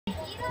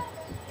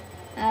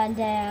and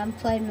I'm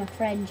playing my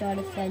friend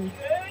Jonathan.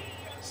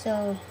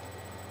 So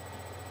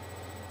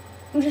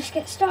we'll just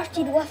get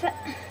started with it.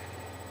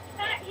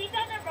 He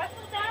done a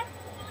Russell dance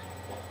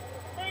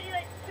where he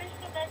like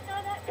pushed him in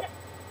all that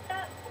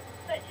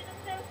touching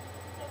himself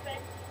so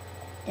bad.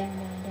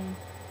 Dun.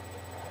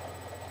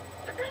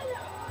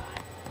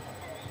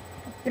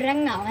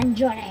 Bring that in,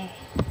 Johnny.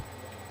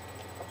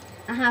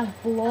 I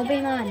have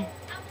Blobby, man. Let it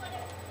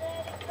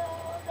go,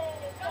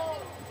 let it go.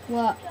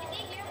 What? Can they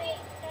hear me?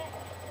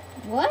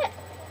 What?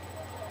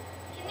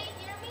 Can they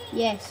hear me?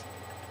 Yes.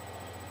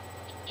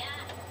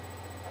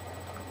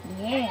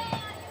 Yeah.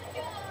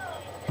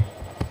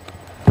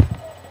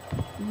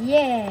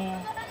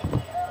 Yeah.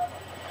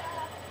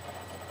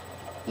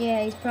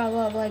 Yeah, he's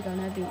probably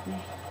gonna beat me.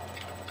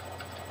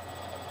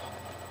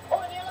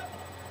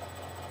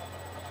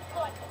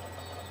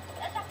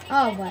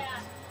 Oh, what?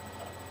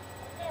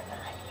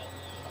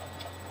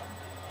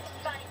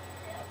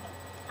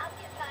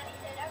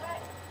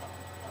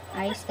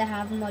 I used to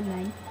have him on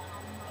mine.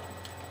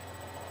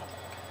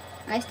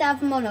 I used to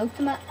have him on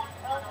Ultimate.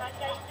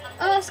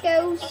 Oh,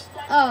 skills.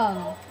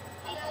 Oh.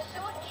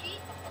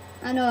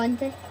 I know, aren't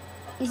he?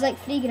 He's like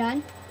 $3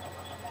 grand.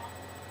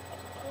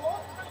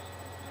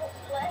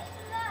 Less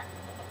than that?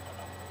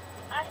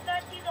 I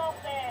started off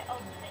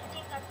Ultimate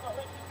Team, I've got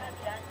like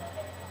 5 grand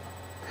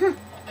already.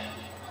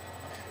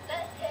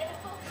 That's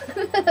terrible.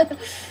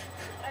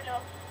 I know.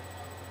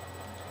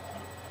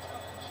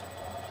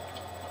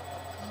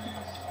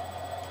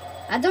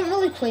 I don't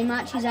really play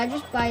matches, I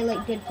just buy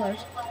like good players.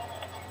 Is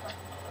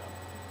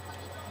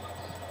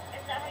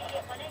that how you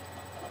get money?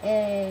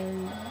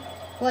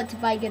 What, to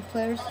buy good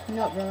players?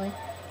 Not really.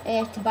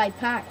 To buy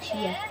packs,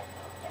 yeah.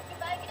 If you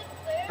buy good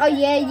players, Oh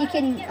yeah, you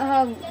can,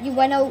 you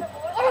win all,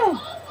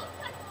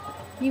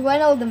 you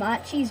win all the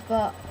matches,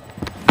 but,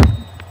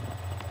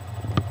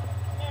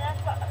 yeah,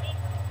 that's what I mean.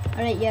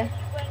 alright, yeah.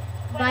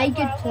 Buy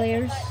good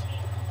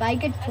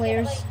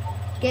players,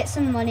 get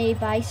some money,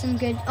 buy some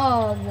good,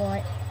 oh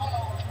what?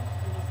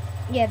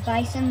 Yeah,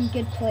 buy some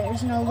good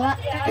players and all that.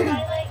 Yeah, I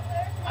like,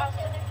 I was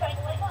gonna try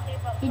to like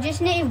save up. You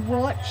just need to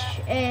watch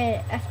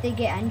if they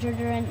get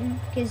injured or anything,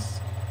 because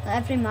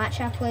every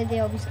match I play, they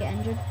always get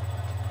injured.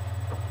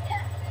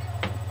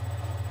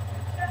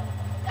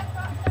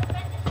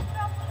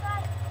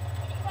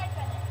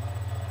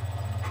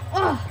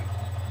 Oh,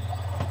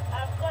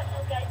 I've got no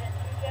guidance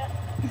yet.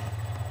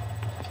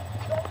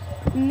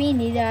 me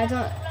neither. I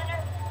don't.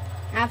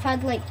 I've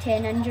had like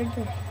 10 injured.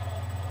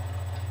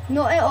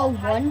 Not at all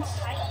once.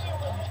 I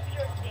feel like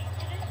pure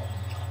dangerous.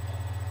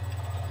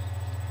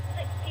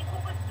 Like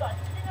people with guns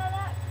and all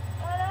that.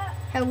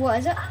 How? What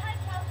is it? Like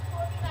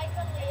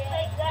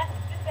that,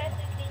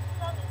 Professor Green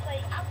song, it's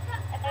like,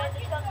 the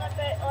song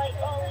about like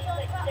all these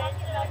like dead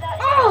and all that.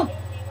 Oh!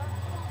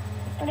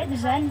 But it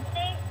was in. In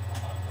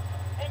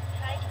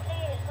Tiny,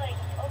 it's like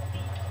all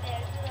these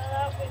dead and all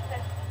that with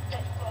this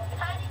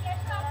Tiny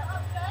gets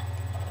up good.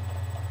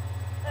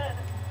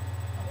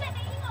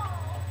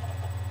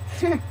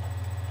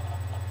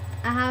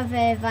 I have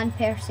Van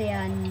Persie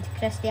and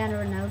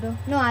Cristiano Ronaldo.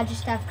 No, I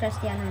just have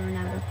Cristiano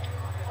Ronaldo.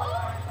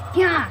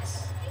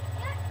 Yes!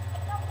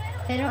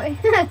 Penalty.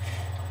 I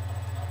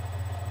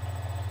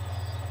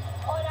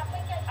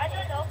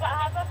don't know, but I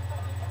have a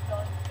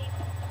dog team.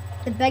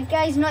 The big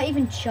guy's not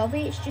even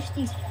chubby, it's just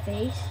his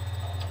face.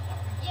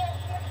 Yeah,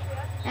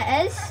 sure.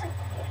 It is.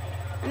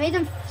 I made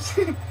him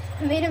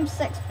I made him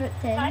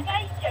 6'10". My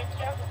guy's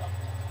ginger.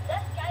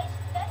 This game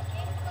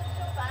goes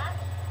so fast.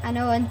 I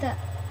know, isn't it?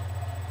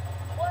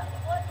 What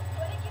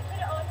did you put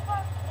it on for?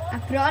 I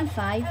put it on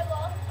 5. How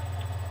long?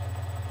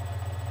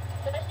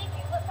 Did I think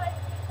you look like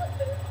you look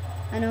good?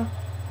 I know.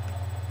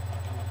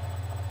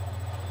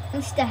 At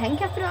least I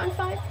think I put it on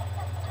 5. You go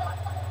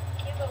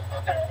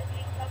for the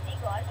green company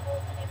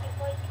Glasgow, if it's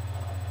like.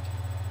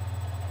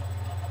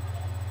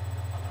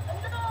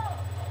 No!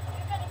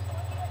 You're gonna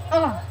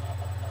Oh!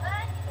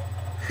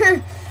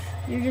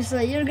 You're just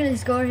like, you're gonna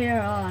score here.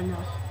 Oh no.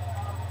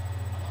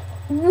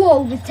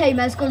 Whoa, the time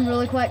is going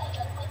really quick.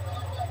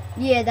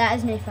 Yeah, that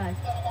is no 5.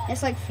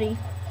 It's like 3.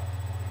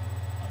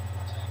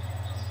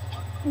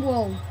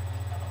 Whoa.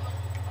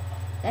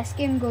 This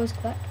game goes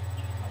quick.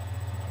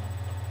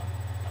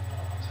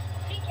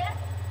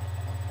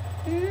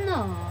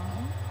 No.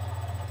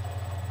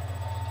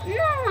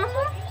 No.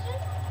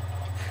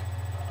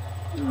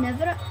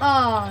 Never.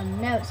 Oh,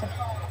 no, it's a.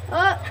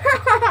 Oh.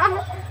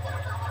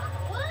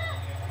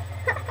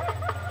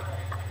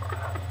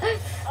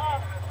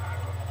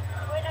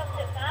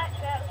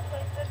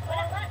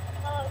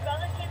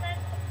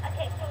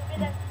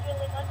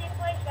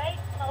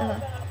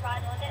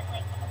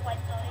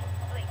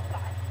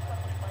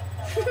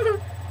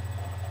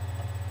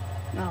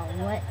 Oh,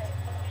 what?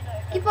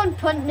 Keep on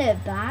punting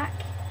it back.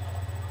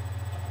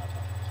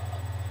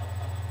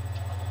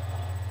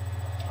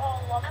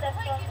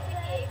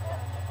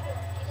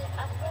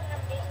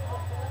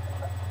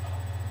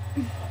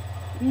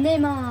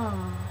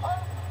 Neymar.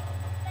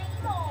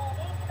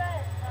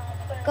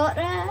 Got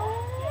it.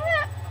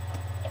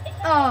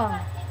 Oh.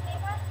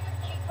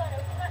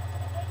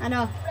 I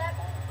know.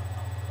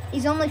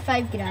 He's only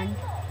 5 grand.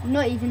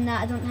 Not even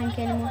that, I don't think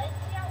anymore.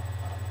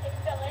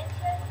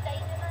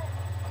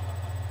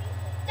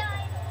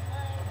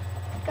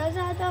 Because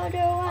I don't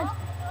know what.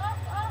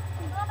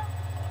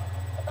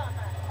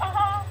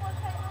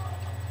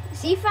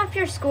 See if up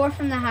your score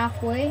from the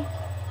halfway.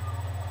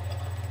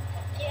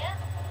 Yeah.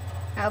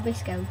 That'll be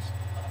skills.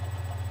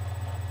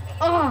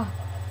 Oh!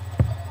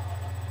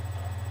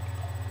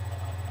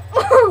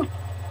 Oh!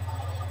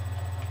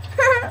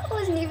 It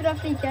wasn't even a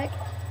free kick.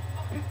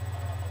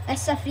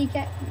 It's a free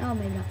kick. No,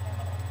 maybe not.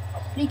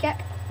 Free kick?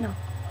 No.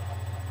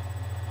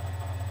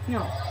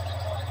 No.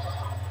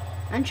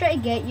 I'm trying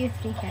to get you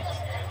free kicks.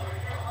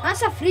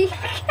 That's a free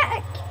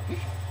kick!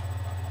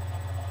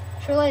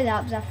 Surely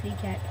that was a free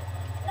kick.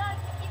 No,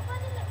 keep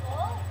running the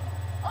ball.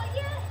 Oh,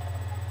 yeah.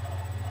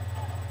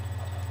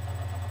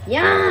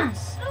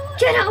 Yes!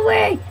 Get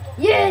away!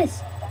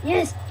 Yes!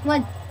 Yes! Come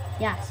on.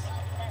 Yes.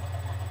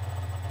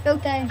 Go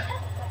down.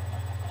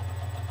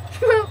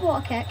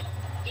 What a kick.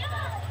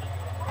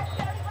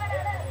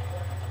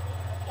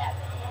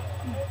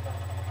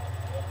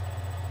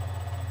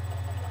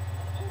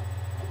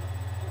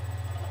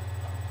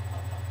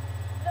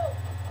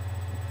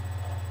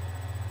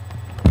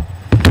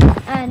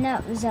 And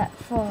that was it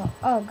for...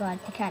 Oh god,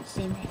 they can't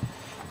see me.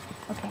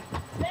 Okay.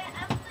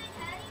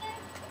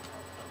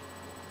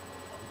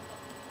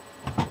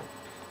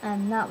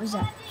 And that was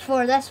it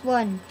for this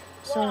one.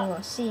 So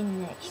see you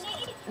next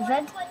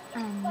vid.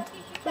 And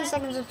please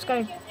like and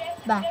subscribe.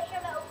 Bye.